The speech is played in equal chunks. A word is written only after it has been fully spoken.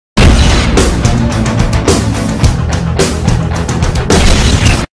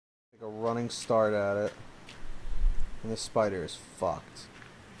start at it. And this spider is fucked.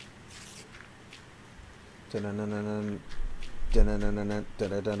 Oh,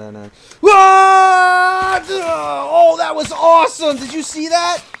 that was awesome! Did you see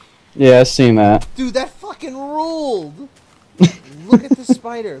that? Yeah, I seen that. Dude, that fucking ruled! Look at the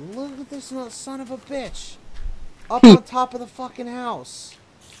spider. Look at this son of a bitch. Up on top of the fucking house.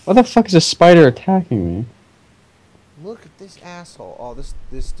 Why the fuck is a spider attacking me? Look at this asshole. Oh,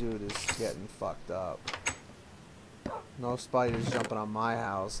 this dude is getting fucked up. No spiders jumping on my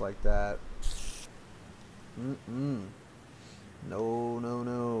house like that. No, no,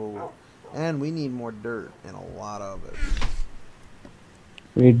 no. And we need more dirt and a lot of it.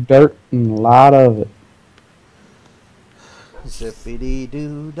 We need dirt and a lot of it.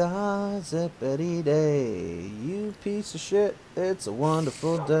 Zippity-doo-dah, zippity-day. You piece of shit, it's a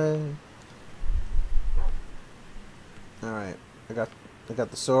wonderful day. Alright, I got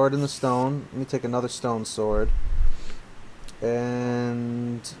the sword and the stone. Let me take another stone sword.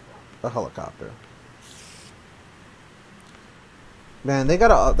 And a helicopter. Man, they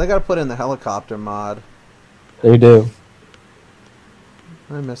gotta put in the helicopter mod. They do.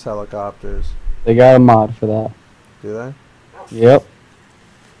 I miss helicopters. They got a mod for that. Do they? Yep.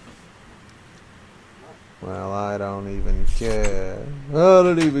 Well, I don't even care. I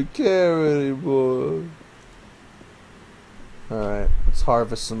don't even care anymore. Alright, let's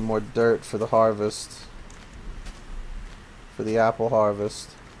harvest some more dirt for the harvest. For the apple harvest.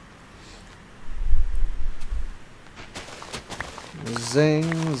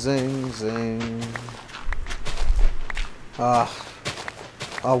 Zing, zing, zing. A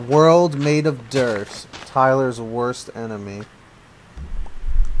world made of dirt. Tyler's worst enemy.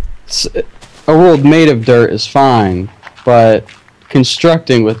 A world made of dirt is fine, but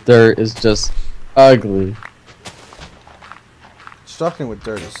constructing with dirt is just ugly. Constructing with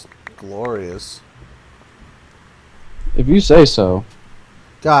dirt is glorious. If you say so.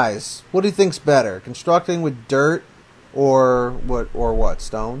 Guys, what do you think's better? Constructing with dirt or what?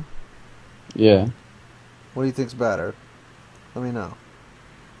 Stone? Yeah. What do you think's better? Let me know.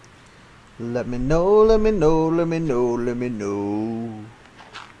 Let me know, let me know, let me know, let me know.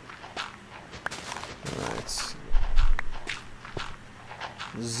 Alright.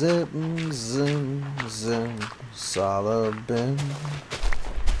 Zip, zim, zim, solid bin.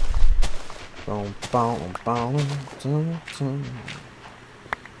 Boom, boom, boom, dun, dun.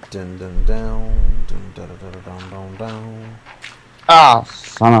 Dun, dun, down, dun, dun, dun, dun, dun, dun, down. Ah,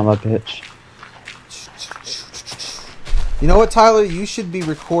 son of a bitch. You know what, Tyler? You should be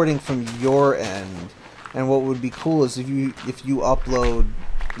recording from your end. And what would be cool is if you upload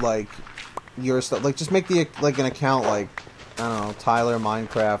like your stuff, like just make the like an account like I don't know, Tyler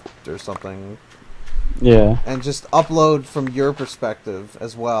Minecraft or something. Yeah. And just upload from your perspective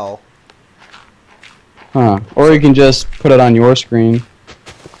as well. Huh. Or you can just put it on your screen.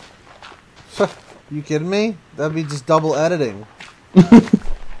 You kidding me? That'd be just double editing.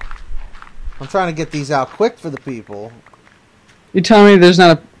 I'm trying to get these out quick for the people. You tell me there's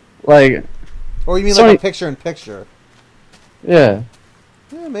not a, like... Or you mean like a picture-in-picture? Yeah.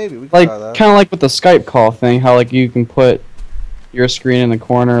 Yeah, maybe. We can like, try that. kind of like with the Skype call thing, how, like, you can put your screen in the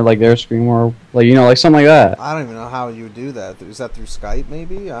corner, like their screen more, like, you know, like something like that. I don't even know how you would do that. Is that through Skype,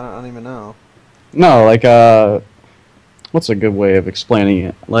 maybe? I don't even know. No, like, what's a good way of explaining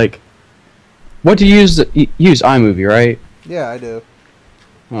it? Like, what do you use iMovie, right? Yeah, I do.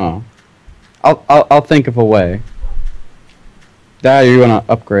 Oh. I'll think of a way. That you're gonna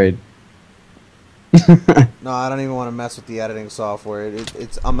upgrade. No, I don't even want to mess with the editing software.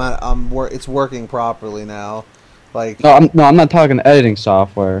 It's working properly now. Like I'm not talking editing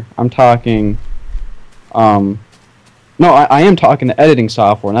software. I'm talking no, I am talking editing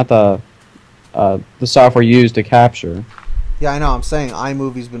software, not the software used to capture. Yeah, I know. I'm saying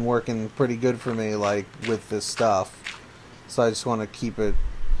iMovie's been working pretty good for me, like with this stuff. So I just want to keep it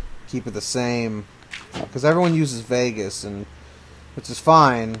the same, because everyone uses Vegas, and which is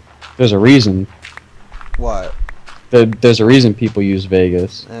fine. There's a reason. What? There's a reason people use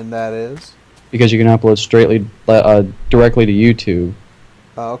Vegas. And that is? Because you can upload directly to YouTube.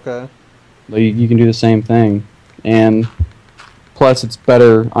 Oh, okay. You can do the same thing, and plus it's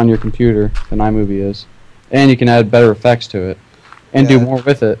better on your computer than iMovie is, and you can add better effects to it, and do more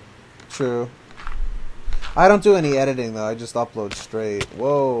with it. True. I don't do any editing though. I just upload straight.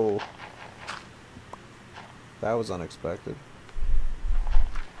 Whoa. That was unexpected.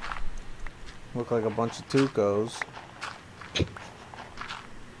 Look like a bunch of Tucos.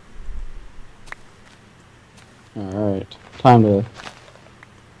 Alright. Time to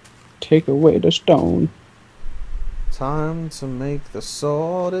take away the stone. Time to make the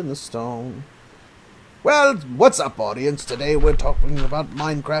sword in the stone. Well, what's up, audience? Today we're talking about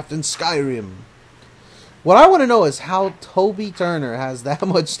Minecraft and Skyrim. What I want to know is how Toby Turner has that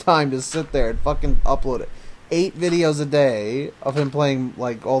much time to sit there and fucking upload 8 videos a day of him playing,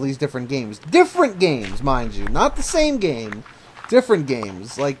 like, all these different games. Different games, mind you. Not the same game. Different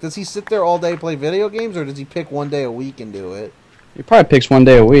games. Like, does he sit there all day play video games, or does he pick one day a week and do it? He probably picks one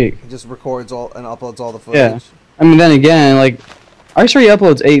day a week. He just records all and uploads all the footage. Yeah. I mean, then again, like, are you sure he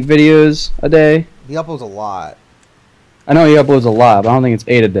uploads 8 videos a day? He uploads a lot. I know he uploads a lot, but I don't think it's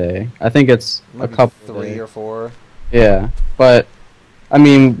 8 a day. I think it's a couple. 3 or 4. Yeah, but I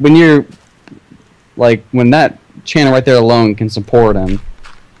mean, when you're like, when that channel right there alone can support him,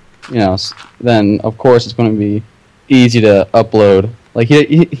 you know, then of course it's going to be easy to upload. Like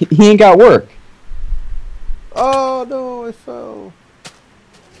he ain't got work. Oh no, I fell.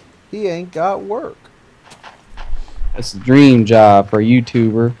 He ain't got work. It's a dream job for a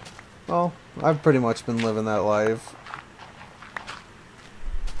YouTuber. Well, I've pretty much been living that life.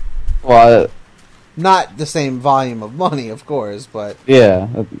 Well, not the same volume of money, of course, but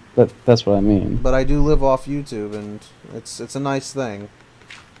yeah, that's what I mean. But I do live off YouTube, and it's a nice thing.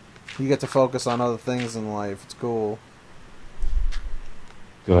 You get to focus on other things in life. It's cool.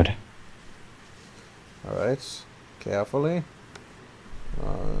 Good. All right, carefully.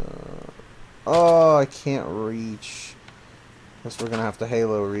 Oh, I can't reach. Guess we're gonna have to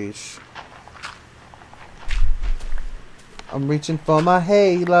Halo reach. I'm reaching for my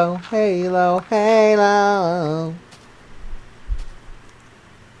Halo, Halo, Halo.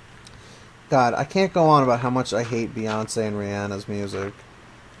 God, I can't go on about how much I hate Beyonce and Rihanna's music.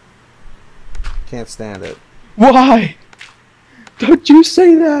 Can't stand it. Why? Don't you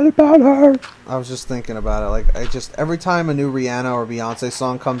say that about her? I was just thinking about it. Like, every time a new Rihanna or Beyonce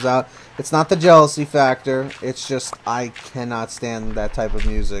song comes out, it's not the jealousy factor. It's just, I cannot stand that type of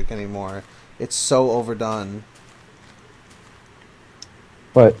music anymore. It's so overdone.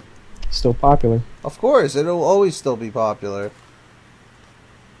 But still popular. Of course, it'll always still be popular.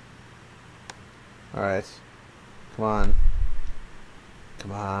 Alright. Come on.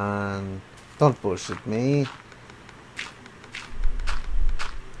 Come on. Don't bullshit me.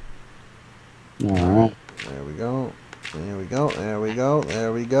 Alright. There we go. There we go. There we go.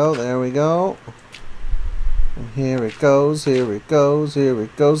 There we go. There we go. And here it goes. Here it goes. Here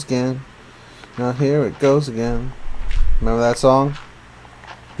it goes again. Now here it goes again. Remember that song?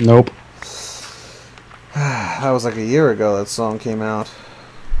 Nope. That was like a year ago that song came out.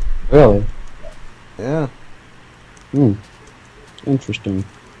 Really? Yeah. Interesting.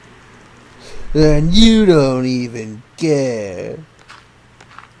 And you don't even care.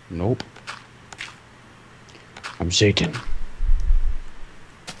 Nope. I'm Satan.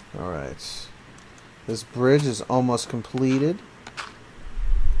 Alright. This bridge is almost completed.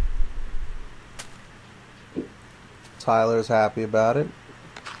 Tyler's happy about it.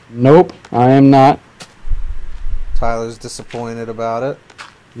 Nope, I am not. Tyler's disappointed about it.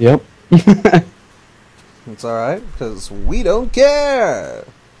 Yep. It's alright, because we don't care!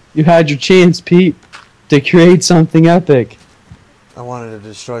 You had your chance, Pete, to create something epic. I wanted to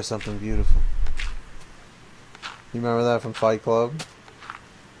destroy something beautiful. You remember that from Fight Club?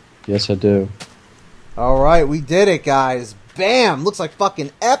 Yes, I do. Alright, we did it, guys. Bam! Looks like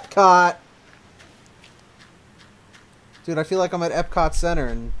fucking Epcot! Dude, I feel like I'm at Epcot Center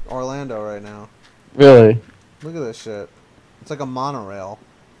in Orlando right now. Really? Look at this shit. It's like a monorail.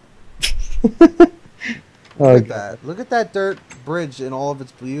 Oh, Look at that. Look at that dirt bridge in all of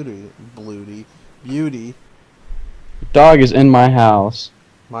its beauty. Beauty. dog is in my house.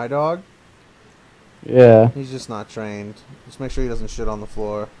 My dog? Yeah. He's just not trained. Just make sure he doesn't shit on the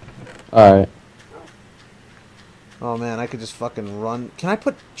floor. Alright. Oh man, I could just fucking run. Can I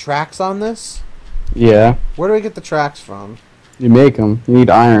put tracks on this? Yeah. Where do we get the tracks from? You make them. You need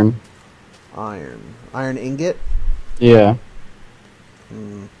iron. Iron. Iron ingot? Yeah.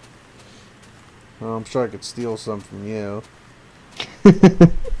 Well, I'm sure I could steal some from you.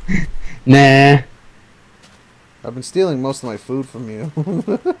 Nah. I've been stealing most of my food from you.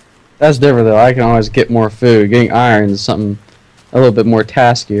 That's different though. I can always get more food. Getting iron is something a little bit more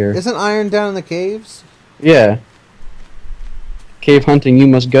taskier. Isn't iron down in the caves? Yeah. Cave hunting, you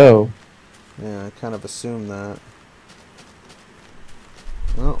must go. Yeah, I kind of assumed that.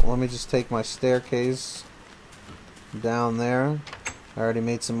 Well, let me just take my staircase down there. I already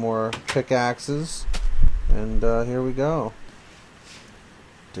made some more pickaxes. And here we go.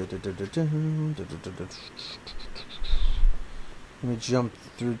 Let me jump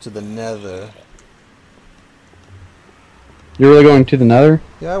through to the nether. You're really going to the nether?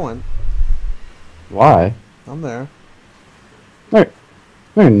 Yeah, I went. Why? I'm there. No,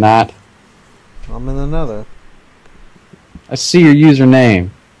 you're not. I'm in another. I see your username.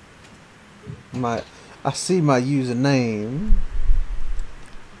 I see my username.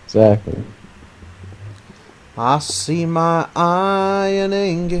 Exactly. I see my iron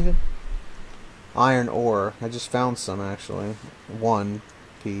ingot. Iron ore. I just found some, actually. One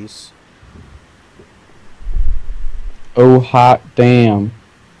piece. Oh, hot damn.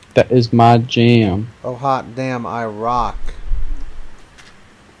 That is my jam. Oh, hot damn, I rock.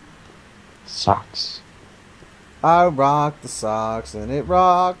 Socks. I rocked the socks, and it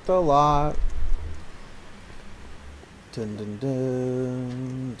rocked a lot. Dun dun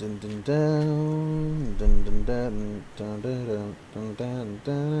dun dun dun dun dun dun dun dun dun dun dun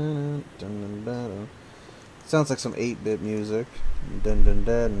dun dun dun. Sounds like some 8-bit music. Dun dun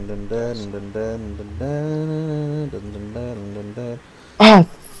dun dun dun dun dun dun dun dun dun dun dun. Ah,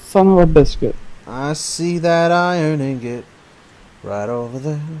 son of a biscuit. I see that iron ingot right over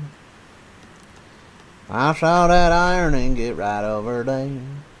there. I saw that iron ingot right over there.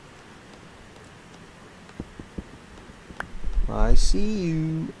 I see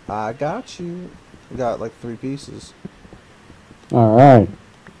you. I got you. We got like 3 pieces. Alright.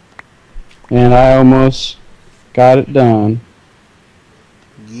 And I almost got it done.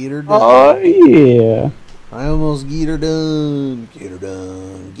 Get her done. Oh, yeah. I almost get her done. Get her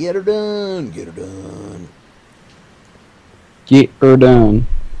done. Get her done. Get her done. Get her done.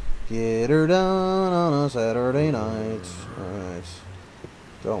 Get her done on a Saturday night. Alright.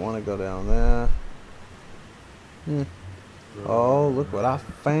 Don't want to go down there. Oh, look what I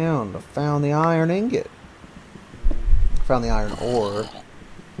found. I found the iron ingot. I found the iron ore.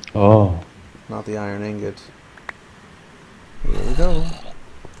 Oh. Not the iron ingot. Here we go.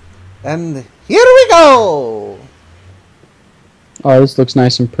 And here we go! Oh, this looks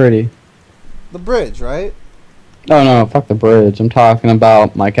nice and pretty. The bridge, right? Oh no, fuck the bridge. I'm talking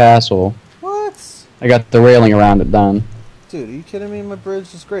about my castle. What? I got the railing around it done. Dude, are you kidding me? My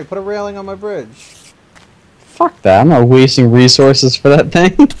bridge is great. Put a railing on my bridge. Fuck that. I'm not wasting resources for that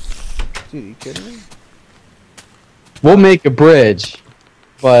thing. Dude, are you kidding me? We'll make a bridge,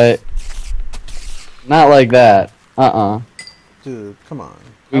 but not like that. Dude, come on.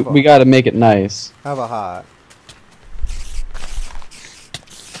 We gotta make it nice. Have a hot.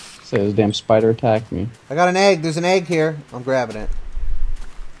 Say this damn spider attacked me. I got an egg. There's an egg here. I'm grabbing it.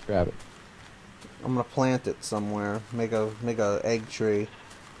 Grab it. I'm gonna plant it somewhere. Make a egg tree.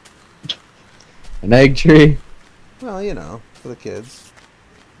 An egg tree? Well, you know, for the kids.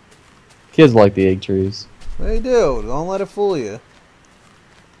 Kids like the egg trees. They do. Don't let it fool you.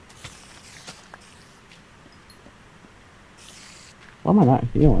 Why am I not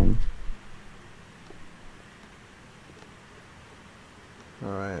healing?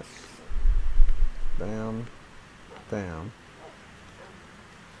 Alright. Bam. Bam.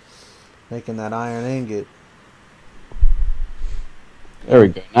 Making that iron ingot. There we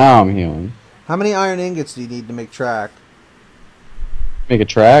go. Now I'm healing. How many iron ingots do you need to make track? Make a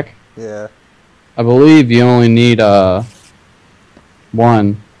track? Yeah. I believe you only need one.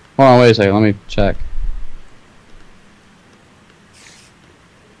 Hold on, wait a second. Let me check.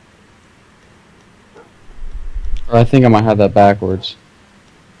 Or I think I might have that backwards.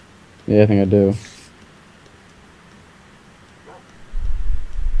 Yeah, I think I do.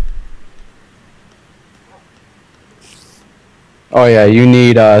 Oh yeah, you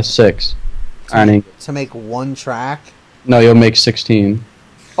need 6 iron ingots. To make one track? No, you'll make 16.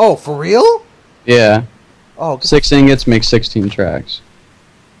 Oh, for real? Yeah. Oh, 6 ingots make 16 tracks.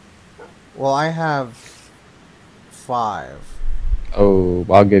 well, I have 5. Oh,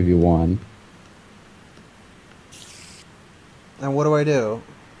 I'll give you 1. And what do I do?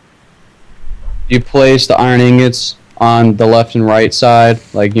 You place the iron ingots on the left and right side,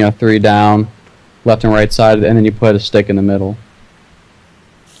 like, 3 down, left and right side, and then you put a stick in the middle.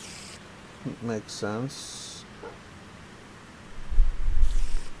 Makes sense.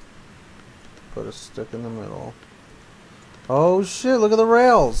 Put a stick in the middle. Oh shit, look at the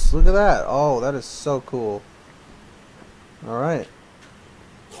rails. Look at that. Oh, that is so cool. Alright.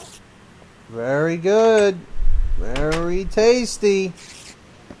 Very good. Very tasty.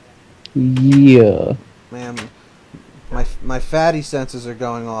 Yeah. Man, my fatty senses are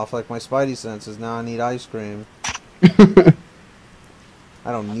going off like my spidey senses. Now I need ice cream.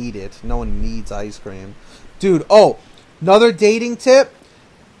 I don't need it. No one needs ice cream. Dude, oh, another dating tip.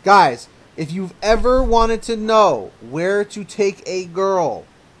 Guys, if you've ever wanted to know where to take a girl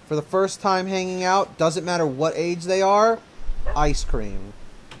for the first time hanging out, doesn't matter what age they are, ice cream.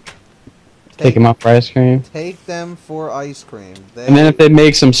 Take them out for ice cream. Take them for ice cream. And then if they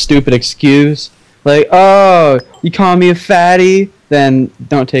make some stupid excuse, Like, oh, you call me a fatty? Then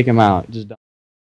don't take him out. Just don't.